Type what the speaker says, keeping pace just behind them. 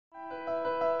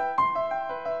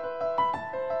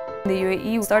The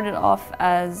UAE started off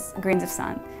as grains of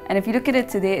sand. And if you look at it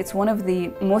today, it's one of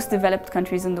the most developed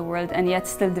countries in the world and yet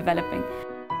still developing.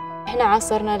 احنا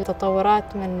عاصرنا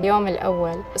التطورات من اليوم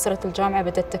الأول. أسرة الجامعة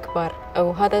بدأت تكبر،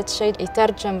 وهذا الشيء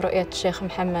يترجم رؤية الشيخ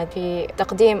محمد في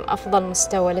تقديم أفضل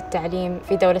مستوى للتعليم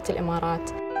في دولة الإمارات.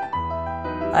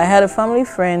 I had a family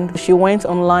friend. She went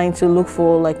online to look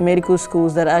for medical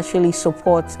schools that actually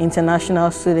support international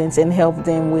students and help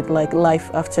them with life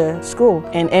after school.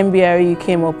 And MBRU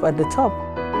came up at the top.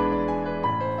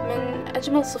 من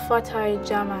أجمل صفات هاي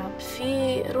الجامعة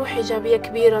في روح إيجابية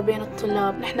كبيرة بين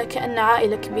الطلاب. نحن كأننا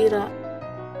عائلة كبيرة.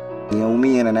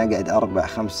 يومياً أنا قاعد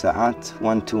 4-5 ساعات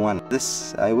one to one.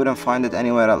 This I wouldn't find it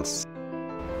anywhere else.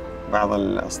 بعض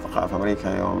الأصدقاء في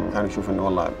أمريكا يوم كانوا يشوفوا إنه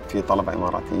والله في طلبة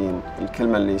إماراتيين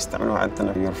الكلمة اللي يستعملوها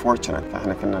عندنا you're fortunate،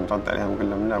 فإحنا كنا نرد عليهم ونقول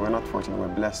لهم لا we're not fortunate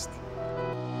we're blessed.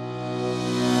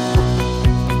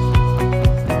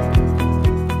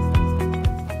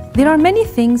 There are many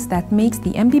things that makes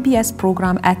the MBBS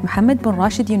program at Mohammed bin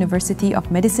Rashid University of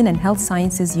Medicine and Health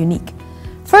Sciences unique.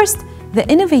 First, the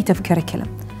innovative curriculum.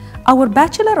 Our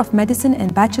Bachelor of Medicine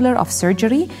and Bachelor of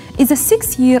Surgery is a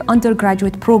 6-year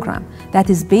undergraduate program that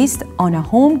is based on a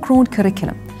homegrown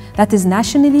curriculum that is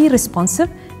nationally responsive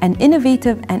and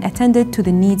innovative and attended to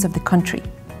the needs of the country.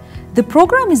 The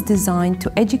program is designed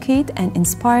to educate and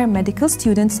inspire medical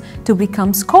students to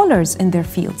become scholars in their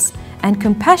fields and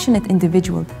compassionate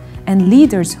individuals and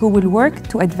leaders who will work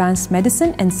to advance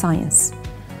medicine and science.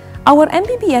 Our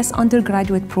MBBS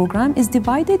undergraduate program is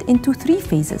divided into 3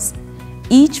 phases.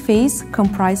 Each phase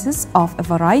comprises of a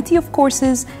variety of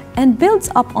courses and builds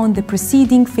up on the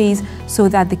preceding phase so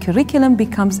that the curriculum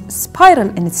becomes spiral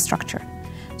in its structure.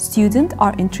 Students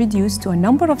are introduced to a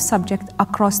number of subjects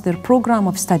across their program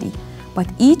of study, but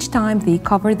each time they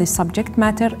cover the subject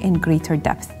matter in greater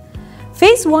depth.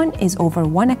 Phase 1 is over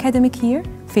 1 academic year,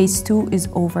 Phase 2 is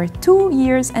over 2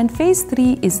 years, and Phase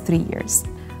 3 is 3 years.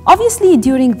 Obviously,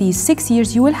 during these 6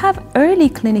 years, you will have early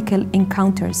clinical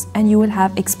encounters and you will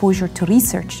have exposure to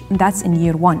research, and that's in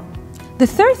year 1. The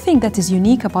third thing that is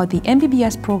unique about the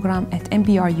MBBS program at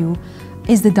MBRU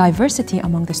is the diversity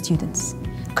among the students.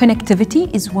 Connectivity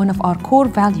is one of our core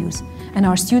values, and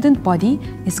our student body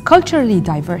is culturally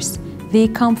diverse. They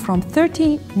come from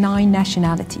 39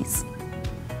 nationalities.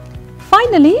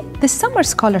 Finally, the Summer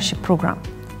Scholarship Program.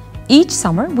 Each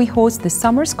summer, we host the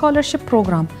Summer Scholarship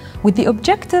Program with the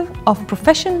objective of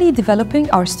professionally developing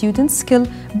our students' skill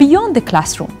beyond the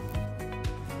classroom.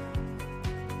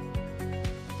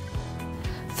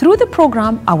 Through the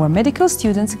program, our medical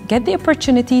students get the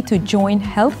opportunity to join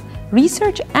health,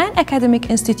 research, and academic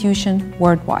institutions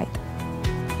worldwide.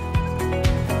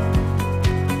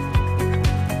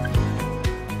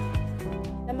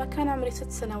 لما كان عمري 6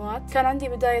 سنوات كان عندي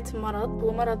بداية مرض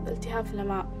ومرض التهاب في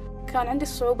الأمعاء. كان عندي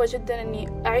صعوبة جدا إني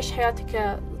أعيش حياتي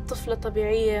كطفلة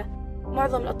طبيعية.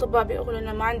 معظم الأطباء بيقولوا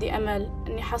إنه ما عندي أمل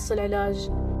إني أحصل علاج.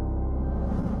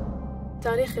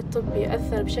 تاريخي الطبي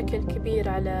أثر بشكل كبير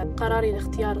على قراري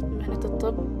لاختيار مهنة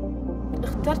الطب.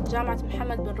 اخترت جامعة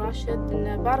محمد بن راشد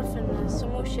إن بعرف إن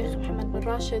سمو الشيخ محمد بن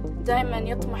راشد دائما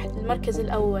يطمح للمركز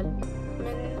الأول.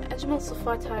 من أجمل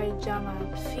صفات هاي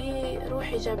الجامعة في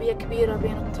روح إيجابية كبيرة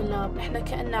بين الطلاب. إحنا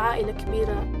كأننا عائلة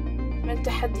كبيرة. من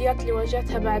التحديات اللي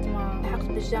واجهتها بعد ما الحقت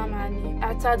بالجامعة إني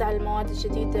أعتاد على المواد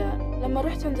الجديدة. لما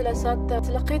رحت عند الأساتذة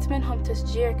تلقيت منهم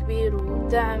تشجيع كبير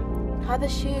ودعم. هذا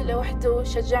الشيء لوحده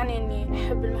شجعني إني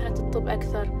أحب مهنة الطب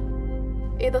أكثر.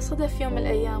 إذا صدف يوم من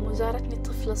الأيام وزارتني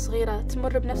طفلة صغيرة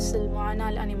تمر بنفس المعاناة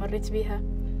اللي أنا مريت بيها،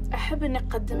 أحب إني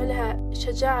أقدم لها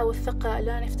الشجاعة والثقة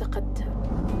اللي أنا افتقدتها.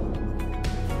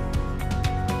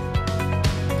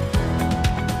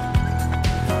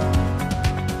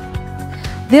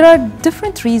 There are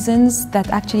different reasons that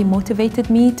actually motivated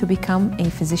me to become a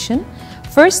physician.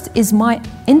 First is my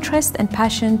interest and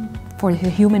passion for the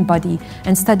human body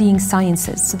and studying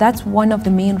sciences. So that's one of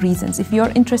the main reasons. If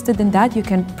you're interested in that, you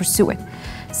can pursue it.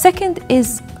 Second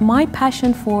is my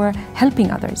passion for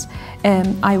helping others.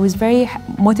 I was very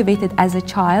motivated as a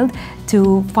child to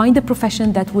find a profession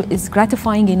that is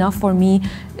gratifying enough for me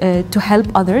to help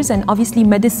others, and obviously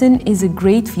medicine is a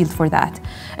great field for that.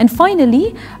 And finally,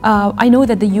 I know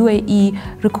that the UAE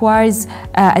requires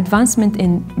advancement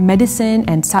in medicine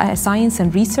and science and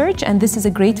research, and this is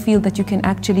a great field that you can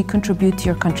actually contribute to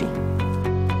your country.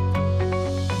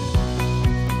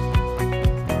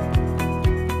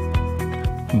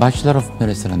 Bachelor of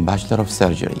Medicine and Bachelor of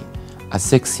Surgery, a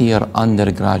 6-year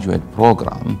undergraduate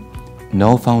program,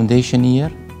 no foundation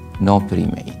year, no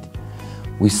pre-med.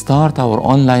 We start our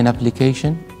online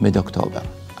application mid-October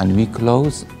and we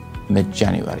close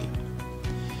mid-January.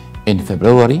 In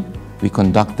February, we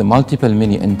conduct the multiple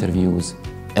mini interviews,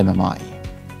 MMI.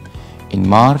 In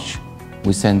March,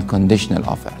 we send conditional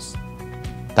offers.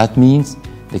 That means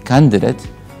the candidate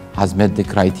has met the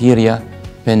criteria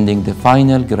pending the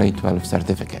final grade 12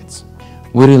 certificates.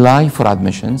 We rely for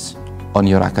admissions on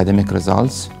your academic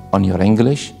results, on your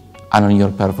English, and on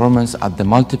your performance at the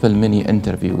multiple mini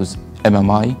interviews,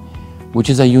 MMI, which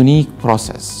is a unique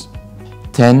process.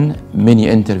 10 mini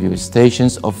interview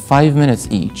stations of 5 minutes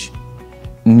each.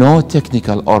 No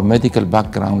technical or medical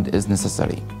background is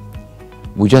necessary.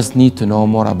 We just need to know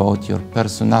more about your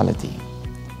personality.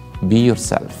 Be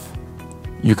yourself.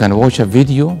 You can watch a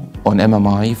video on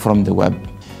MMI from the web.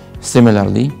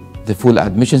 Similarly, the full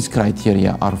admissions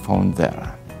criteria are found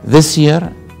there. This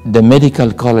year, the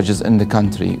medical colleges in the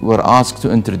country were asked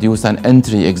to introduce an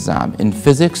entry exam in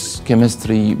physics,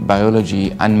 chemistry,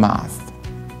 biology, and math.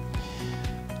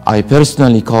 I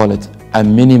personally call it a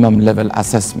minimum level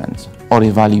assessment or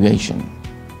evaluation.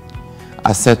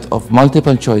 A set of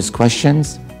multiple choice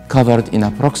questions covered in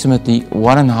approximately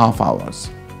 1.5 hours.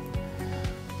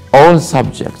 All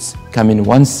subjects come in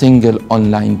one single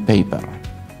online paper,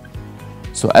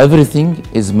 so everything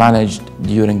is managed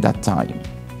during that time.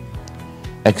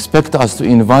 Expect us to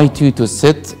invite you to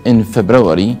sit in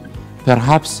February,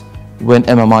 perhaps when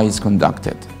MMI is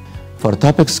conducted. For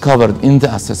topics covered in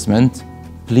the assessment,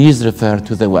 please refer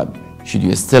to the web. Should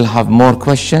you still have more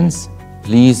questions,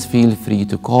 please feel free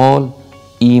to call,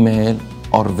 email,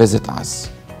 or visit us.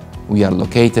 We are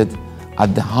located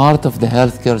at the heart of the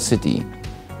healthcare city,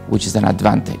 which is an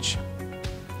advantage.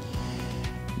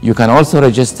 You can also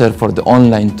register for the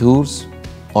online tours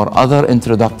or other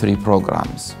introductory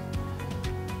programs.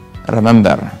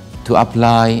 Remember to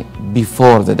apply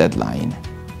before the deadline.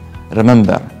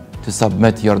 Remember to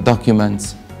submit your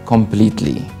documents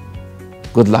completely.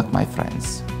 Good luck, my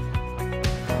friends.